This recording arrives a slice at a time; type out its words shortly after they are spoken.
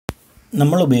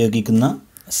നമ്മൾ ഉപയോഗിക്കുന്ന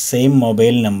same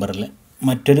mobile നമ്പറിൽ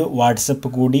മറ്റൊരു വാട്സപ്പ്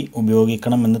കൂടി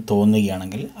ഉപയോഗിക്കണമെന്ന്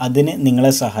തോന്നുകയാണെങ്കിൽ അതിന്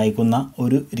നിങ്ങളെ സഹായിക്കുന്ന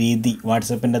ഒരു രീതി,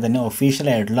 വാട്സപ്പിൻ്റെ തന്നെ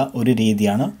ഒഫീഷ്യലായിട്ടുള്ള ഒരു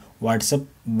രീതിയാണ് വാട്സപ്പ്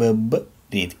വെബ്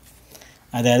രീതി.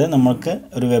 അതായത് നമുക്ക്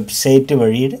ഒരു വെബ്സൈറ്റ്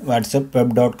വഴി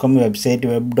whatsapp.web.com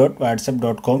വെബ്സൈറ്റ്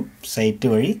web.whatsapp.com സൈറ്റ്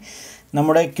വഴി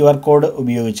നമ്മുടെ QR കോഡ്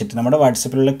ഉപയോഗിച്ചിട്ട്, നമ്മുടെ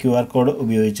വാട്സപ്പിലുള്ള QR കോഡ്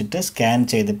ഉപയോഗിച്ചിട്ട് സ്കാൻ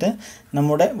ചെയ്തിട്ട്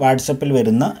നമ്മുടെ വാട്സപ്പിൽ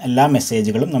വരുന്ന എല്ലാ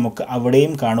മെസ്സേജുകളും നമുക്ക്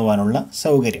അവിടെയും കാണുവാനുള്ള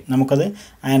സൗകര്യം. നമുക്കത്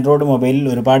ആൻഡ്രോയിഡ് മൊബൈലിൽ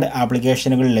ഒരുപാട്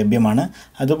ആപ്ലിക്കേഷനുകൾ ലഭ്യമാണ്.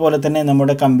 അതുപോലെ തന്നെ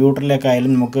നമ്മുടെ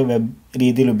കമ്പ്യൂട്ടറിലേക്കായാലും നമുക്ക് വെബ്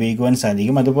രീതിയിൽ ഉപയോഗിക്കുവാൻ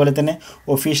സാധിക്കും. അതുപോലെ തന്നെ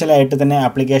ഒഫീഷ്യലായിട്ട് തന്നെ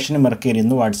ആപ്ലിക്കേഷനും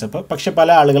ഇറക്കിയിരുന്നു വാട്സപ്പ്. പക്ഷേ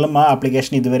പല ആളുകളും ആ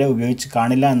ആപ്ലിക്കേഷൻ ഇതുവരെ ഉപയോഗിച്ച്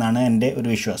കാണില്ല എന്നാണ് എൻ്റെ ഒരു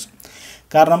വിശ്വാസം.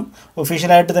 കാരണം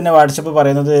ഒഫീഷ്യലായിട്ട് തന്നെ വാട്സപ്പ്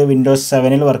പറയുന്നത് വിൻഡോസ്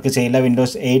 7 വർക്ക് ചെയ്യില്ല,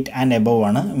 വിൻഡോസ് 8 ആൻഡ് എബവ്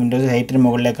ആണ്, വിൻഡോസ് 8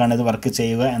 മുകളിലേക്കാണ് ഇത് വർക്ക്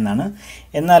ചെയ്യുക എന്നാണ്.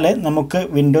 എന്നാൽ നമുക്ക്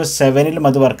വിൻഡോസ് 7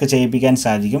 അത് വർക്ക് ചെയ്യിപ്പിക്കാൻ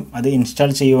സാധിക്കും. അത്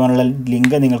ഇൻസ്റ്റാൾ ചെയ്യുവാനുള്ള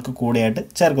ലിങ്ക് നിങ്ങൾക്ക് കൂടെയായിട്ട്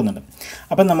ചേർക്കുന്നുണ്ട്.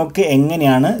 അപ്പം നമുക്ക്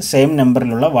എങ്ങനെയാണ് സെയിം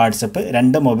നമ്പറിലുള്ള വാട്സപ്പ്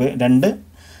രണ്ട്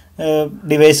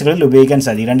ഡിവൈസുകളിൽ ഉപയോഗിക്കാൻ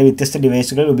സാധിക്കും, രണ്ട് വ്യത്യസ്ത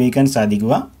ഡിവൈസുകളിൽ ഉപയോഗിക്കാൻ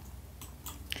സാധിക്കുക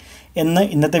എന്ന്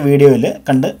ഇന്നത്തെ വീഡിയോയിൽ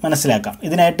കണ്ട് മനസ്സിലാക്കാം.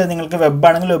 ഇതിനായിട്ട് നിങ്ങൾക്ക് വെബ്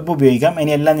ആണെങ്കിൽ വെബ് ഉപയോഗിക്കാം.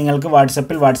 ഇനിയെല്ലാം നിങ്ങൾക്ക്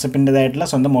വാട്സപ്പിൻ്റേതായിട്ടുള്ള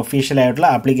സ്വന്തം ഒഫീഷ്യലായിട്ടുള്ള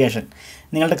ആപ്ലിക്കേഷൻ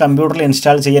നിങ്ങളുടെ കമ്പ്യൂട്ടറിൽ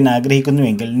ഇൻസ്റ്റാൾ ചെയ്യാൻ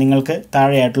ആഗ്രഹിക്കുന്നുവെങ്കിൽ നിങ്ങൾക്ക്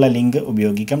താഴെയായിട്ടുള്ള ലിങ്ക്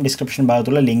ഉപയോഗിക്കാം, ഡിസ്ക്രിപ്ഷൻ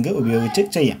ഭാഗത്തുള്ള ലിങ്ക് ഉപയോഗിച്ച്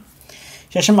ചെയ്യാം.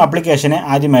 ശേഷം ആപ്ലിക്കേഷനെ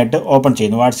ആദ്യമായിട്ട് ഓപ്പൺ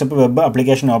ചെയ്യുന്നു. വാട്സപ്പ് വെബ്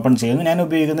ആപ്ലിക്കേഷൻ ഓപ്പൺ ചെയ്യുന്നു. ഞാൻ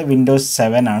ഉപയോഗിക്കുന്നത് വിൻഡോസ്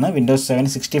 7 ആണ്. വിൻഡോസ് 7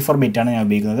 64 ബിറ്റാണ് ഞാൻ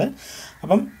ഉപയോഗിക്കുന്നത്.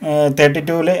 അപ്പം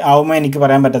 32-ൽ ആവുമ്പോൾ എനിക്ക്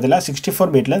പറയാൻ പറ്റത്തില്ല.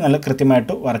 64 ബിറ്റിൽ നല്ല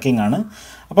കൃത്യമായിട്ട് വർക്കിംഗ് ആണ്.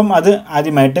 അപ്പം അത്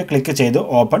ആദ്യമായിട്ട് ക്ലിക്ക് ചെയ്ത്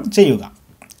ഓപ്പൺ ചെയ്യുക.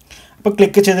 അപ്പോൾ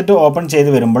ക്ലിക്ക് ചെയ്തിട്ട് ഓപ്പൺ ചെയ്ത്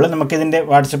വരുമ്പോൾ നമുക്കിതിൻ്റെ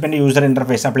വാട്സപ്പിൻ്റെ യൂസർ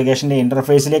ഇൻ്റർഫേസ്, ആപ്ലിക്കേഷൻ്റെ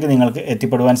ഇൻ്റർഫേസിലേക്ക് നിങ്ങൾക്ക്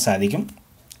എത്തിപ്പെടുവാൻ സാധിക്കും.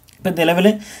 ഇപ്പം നിലവിൽ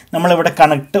നമ്മളിവിടെ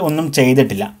കണക്ട് ഒന്നും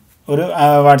ചെയ്തിട്ടില്ല, ഒരു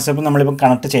വാട്സപ്പ് നമ്മളിപ്പം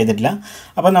കണക്ട് ചെയ്തിട്ടില്ല.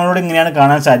 അപ്പോൾ നമ്മളോട് ഇങ്ങനെയാണ്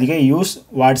കാണാൻ സാധിക്കുക, use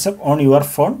WhatsApp on your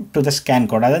phone to the scan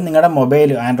code. അതായത് നിങ്ങളുടെ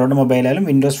മൊബൈൽ, ആൻഡ്രോയിഡ് മൊബൈലായാലും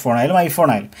വിൻഡോസ് ഫോണായാലും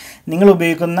ഐഫോൺ ആയാലും നിങ്ങൾ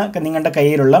ഉപയോഗിക്കുന്ന നിങ്ങളുടെ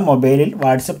കയ്യിലുള്ള മൊബൈലിൽ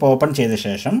വാട്സപ്പ് ഓപ്പൺ ചെയ്ത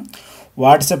ശേഷം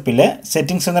വാട്സപ്പിലെ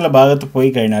സെറ്റിങ്സ് എന്നുള്ള ഭാഗത്ത് പോയി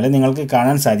കഴിഞ്ഞാൽ നിങ്ങൾക്ക്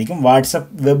കാണാൻ സാധിക്കും വാട്സപ്പ്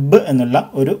വെബ് എന്നുള്ള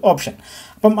ഒരു ഓപ്ഷൻ.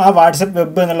 അപ്പം ആ വാട്സപ്പ്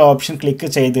വെബ് എന്നുള്ള ഓപ്ഷൻ ക്ലിക്ക്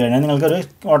ചെയ്ത് കഴിഞ്ഞാൽ നിങ്ങൾക്കൊരു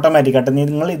ഓട്ടോമാറ്റിക്കായിട്ട്,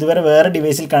 നിങ്ങൾ ഇതുവരെ വേറെ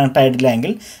ഡിവൈസിൽ കണക്ട് ആയിട്ടില്ല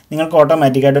എങ്കിൽ നിങ്ങൾക്ക്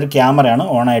ഓട്ടോമാറ്റിക്കായിട്ട് ഒരു ക്യാമറയാണ്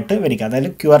ഓണായിട്ട് വരിക.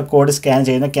 അതായത് QR കോഡ് സ്കാൻ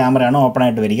ചെയ്യുന്ന ക്യാമറയാണ് ഓപ്പൺ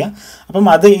ആയിട്ട് വരിക. അപ്പം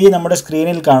അത് ഈ നമ്മുടെ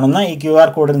സ്ക്രീനിൽ കാണുന്ന ഈ QR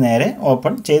കോഡിന് നേരെ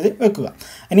ഓപ്പൺ ചെയ്ത് വെക്കുക.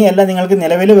 ഇനിയല്ല നിങ്ങൾക്ക്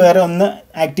നിലവിൽ വേറെ ഒന്ന്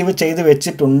ആക്റ്റീവ് ചെയ്ത്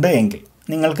വെച്ചിട്ടുണ്ട് എങ്കിൽ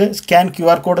നിങ്ങൾക്ക് സ്കാൻ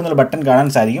QR കോഡ് എന്നുള്ള ബട്ടൺ കാണാൻ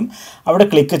സാധിക്കും. അവിടെ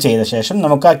ക്ലിക്ക് ചെയ്ത ശേഷം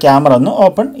നമുക്ക് ആ ക്യാമറ ഒന്ന്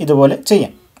ഓപ്പൺ ഇതുപോലെ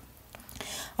ചെയ്യാം.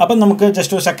 അപ്പം നമുക്ക്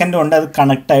ജസ്റ്റ് ഒരു സെക്കൻഡ് കൊണ്ട് അത്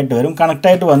കണക്റ്റായിട്ട് വരും.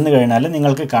 കണക്റ്റായിട്ട് വന്നു കഴിഞ്ഞാൽ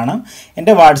നിങ്ങൾക്ക് കാണാം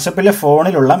എൻ്റെ വാട്സപ്പിലെ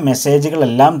ഫോണിലുള്ള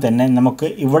മെസ്സേജുകളെല്ലാം തന്നെ നമുക്ക്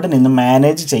ഇവിടെ നിന്ന്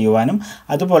മാനേജ് ചെയ്യുവാനും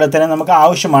അതുപോലെ തന്നെ നമുക്ക്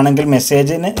ആവശ്യമാണെങ്കിൽ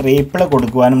മെസ്സേജിന് റീപ്ലൈ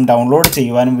കൊടുക്കുവാനും ഡൗൺലോഡ്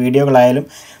ചെയ്യുവാനും വീഡിയോകളായാലും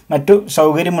മറ്റു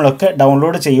സൗകര്യങ്ങളൊക്കെ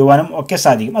ഡൗൺലോഡ് ചെയ്യുവാനും ഒക്കെ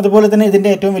സാധിക്കും. അതുപോലെ തന്നെ ഇതിൻ്റെ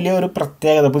ഏറ്റവും വലിയൊരു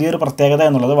പുതിയൊരു പ്രത്യേകത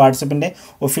എന്നുള്ളത് വാട്സപ്പിൻ്റെ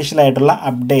ഒഫീഷ്യലായിട്ടുള്ള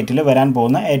അപ്ഡേറ്റിൽ വരാൻ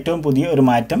പോകുന്ന ഏറ്റവും പുതിയ ഒരു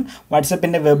മാറ്റം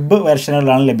വാട്സപ്പിൻ്റെ വെബ്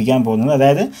വെർഷനുകളാണ് ലഭിക്കാൻ പോകുന്നത്.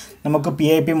 അതായത് നമുക്ക്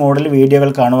PIP മോഡിൽ വീഡിയോകൾ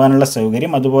കാണുവാനുള്ള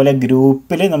സൗകര്യം, അതുപോലെ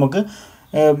ഗ്രൂപ്പിൽ നമുക്ക്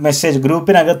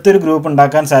ഗ്രൂപ്പിനകത്തൊരു ഗ്രൂപ്പ്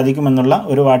ഉണ്ടാക്കാൻ സാധിക്കുമെന്നുള്ള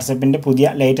ഒരു വാട്സപ്പിൻ്റെ പുതിയ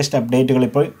ലേറ്റസ്റ്റ് അപ്ഡേറ്റുകൾ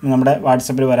ഇപ്പോൾ നമ്മുടെ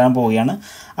വാട്സപ്പിൽ വരാൻ പോവുകയാണ്.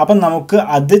 അപ്പം നമുക്ക്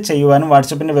അത് ചെയ്യുവാനും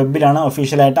വാട്സപ്പിൻ്റെ വെബിലാണ്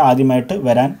ഒഫീഷ്യലായിട്ട് ആദ്യമായിട്ട്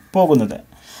വരാൻ പോകുന്നത്.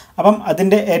 അപ്പം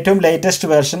അതിൻ്റെ ഏറ്റവും ലേറ്റസ്റ്റ്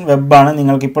വേർഷൻ വെബാണ്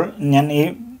നിങ്ങൾക്കിപ്പോൾ ഞാൻ ഈ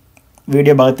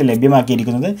വീഡിയോ ഭാഗത്ത്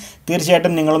ലഭ്യമാക്കിയിരിക്കുന്നത്.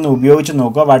 തീർച്ചയായിട്ടും നിങ്ങളൊന്ന് ഉപയോഗിച്ച്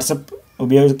നോക്കുക. വാട്സപ്പ്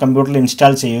കമ്പ്യൂട്ടറിൽ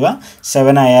ഇൻസ്റ്റാൾ ചെയ്യുക.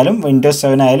 7 ആയാലും വിൻഡോസ്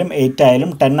 7 ആയാലും 8 ആയാലും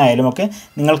 10 ആയാലും ഒക്കെ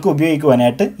നിങ്ങൾക്ക്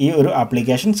ഉപയോഗിക്കുവാനായിട്ട് ഈ ഒരു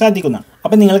ആപ്ലിക്കേഷൻ സാധിക്കുന്നതാണ്.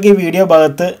 അപ്പോൾ നിങ്ങൾക്ക് ഈ വീഡിയോ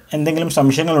ഭാഗത്ത് എന്തെങ്കിലും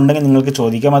സംശയങ്ങളുണ്ടെങ്കിൽ നിങ്ങൾക്ക്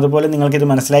ചോദിക്കാം. അതുപോലെ നിങ്ങൾക്കിത്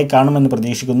മനസ്സിലായി കാണുമെന്ന്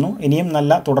പ്രതീക്ഷിക്കുന്നു. ഇനിയും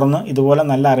തുടർന്ന് ഇതുപോലെ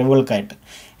നല്ല അറിവുകൾക്കായിട്ട്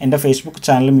എൻ്റെ ഫേസ്ബുക്ക്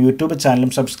ചാനലും യൂട്യൂബ്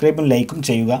ചാനലും സബ്സ്ക്രൈബും ലൈക്കും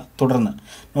ചെയ്യുക. തുടർന്ന്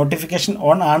നോട്ടിഫിക്കേഷൻ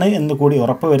ഓൺ ആണ് എന്ന് കൂടി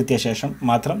ഉറപ്പ് വരുത്തിയ ശേഷം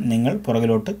മാത്രം നിങ്ങൾ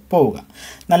പുറകിലോട്ട് പോവുക.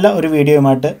 നല്ല ഒരു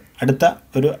വീഡിയോയുമായിട്ട് അടുത്ത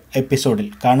ഒരു എപ്പിസോഡിൽ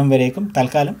കാണും വരേക്കും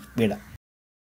തൽക്കാലം വിടാം.